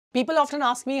People often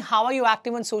ask me, how are you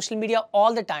active on social media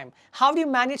all the time? How do you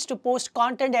manage to post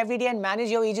content every day and manage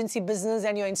your agency business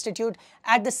and your institute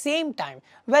at the same time?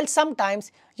 Well,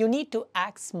 sometimes you need to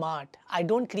act smart. I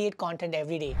don't create content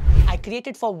every day. I create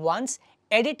it for once,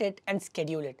 edit it, and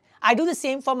schedule it. I do the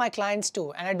same for my clients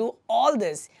too, and I do all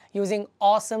this using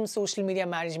awesome social media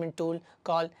management tool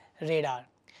called Radaar.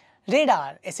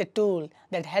 Radaar is a tool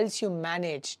that helps you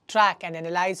manage, track, and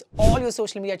analyze all your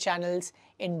social media channels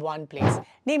in one place.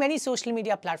 Name any social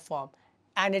media platform,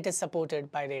 and it is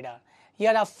supported by Radaar.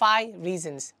 Here are 5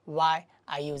 reasons why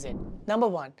I use it. Number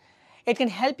 1, it can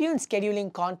help you in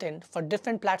scheduling content for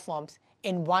different platforms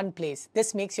in one place.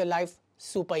 This makes your life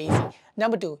super easy.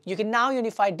 Number 2, you can now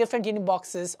unify different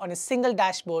boxes on a single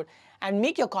dashboard and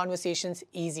make your conversations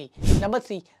easy. Number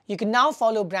 3, you can now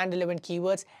follow brand relevant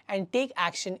keywords and take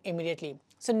action immediately.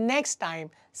 So next time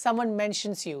someone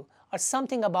mentions you or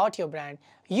something about your brand,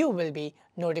 you will be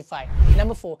notified.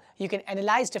 Number 4, you can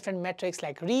analyze different metrics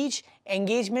like reach,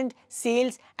 engagement,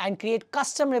 sales, and create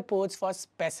custom reports for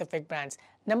specific brands.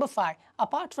 Number 5,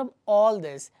 apart from all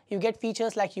this, you get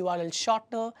features like URL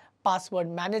shortener, password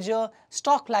manager,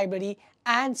 stock library,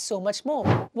 and so much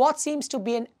more. What seems to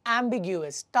be an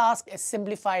ambiguous task is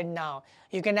simplified now.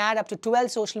 You can add up to 12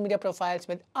 social media profiles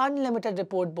with unlimited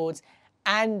report boards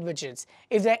and widgets.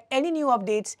 If there are any new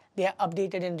updates, they are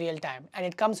updated in real time, and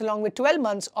it comes along with 12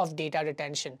 months of data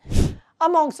retention.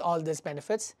 Amongst all these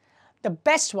benefits, the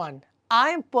best one I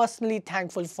am personally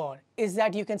thankful for is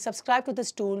that you can subscribe to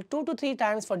this tool 2 to 3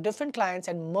 times for different clients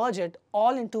and merge it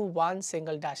all into one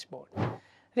single dashboard.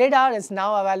 Radaar is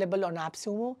now available on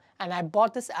AppSumo, and I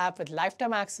bought this app with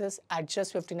lifetime access at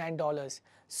just $59.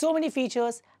 So many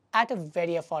features at a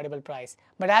very affordable price.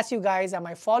 But as you guys are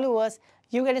my followers,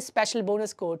 you get a special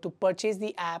bonus code to purchase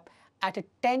the app at a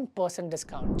 10%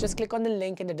 discount. Just click on the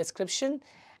link in the description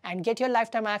and get your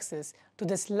lifetime access to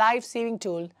this life-saving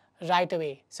tool right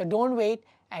away. So don't wait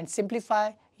and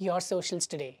simplify your socials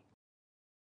today.